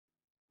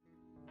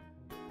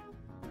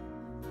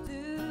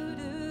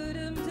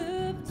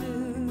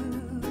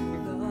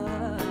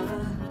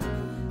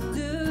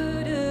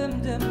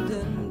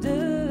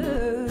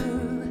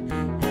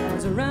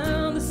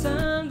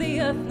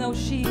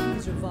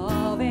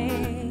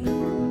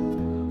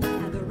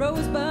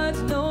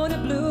buds know to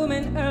bloom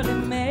in early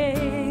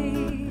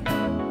May.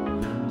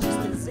 Just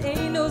as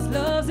ain't those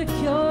loves a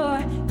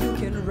cure, you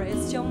can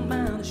rest your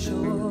mind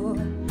assured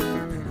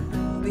that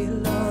I'll be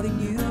loving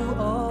you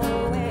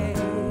always.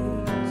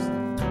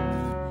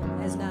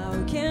 As now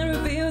we can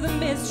reveal the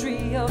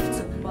mystery of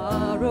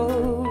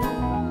tomorrow.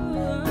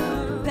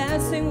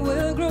 Passing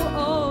will grow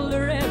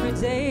older every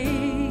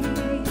day.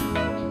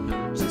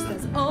 Just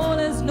as all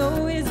as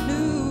know is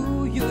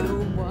new, you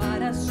know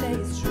what I say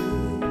is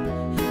true.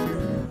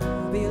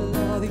 I'll be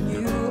loving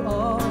you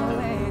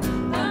always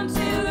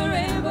until the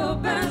rainbow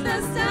burns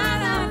the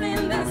sun out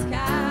in the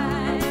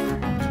sky,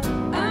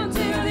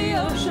 until the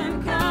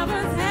ocean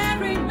covers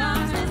every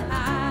mountain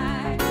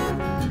high,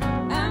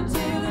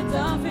 until the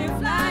dolphin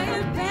fly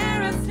and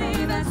parrots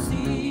leave the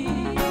sea,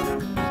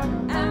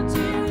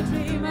 until we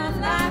dream of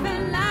life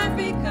and life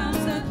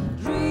becomes a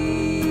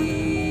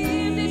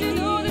dream. Did you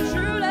know that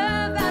true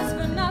love asks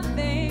for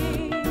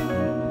nothing?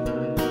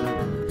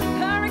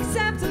 Her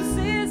acceptance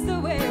is the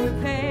way we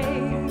pay.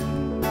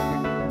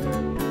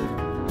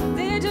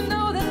 Did you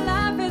know that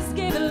life is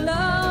given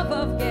love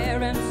of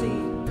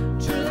guarantee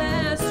to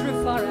last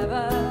through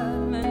forever?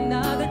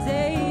 Another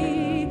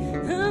day,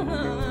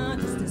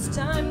 just as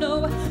time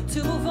know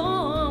to move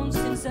on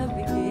since the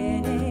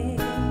beginning.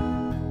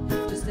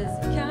 Just as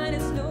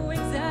kindness know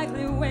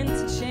exactly when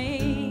to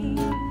change.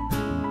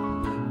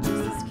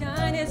 Just as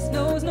kindness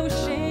knows no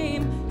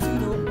shame to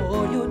know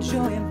all your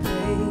joy and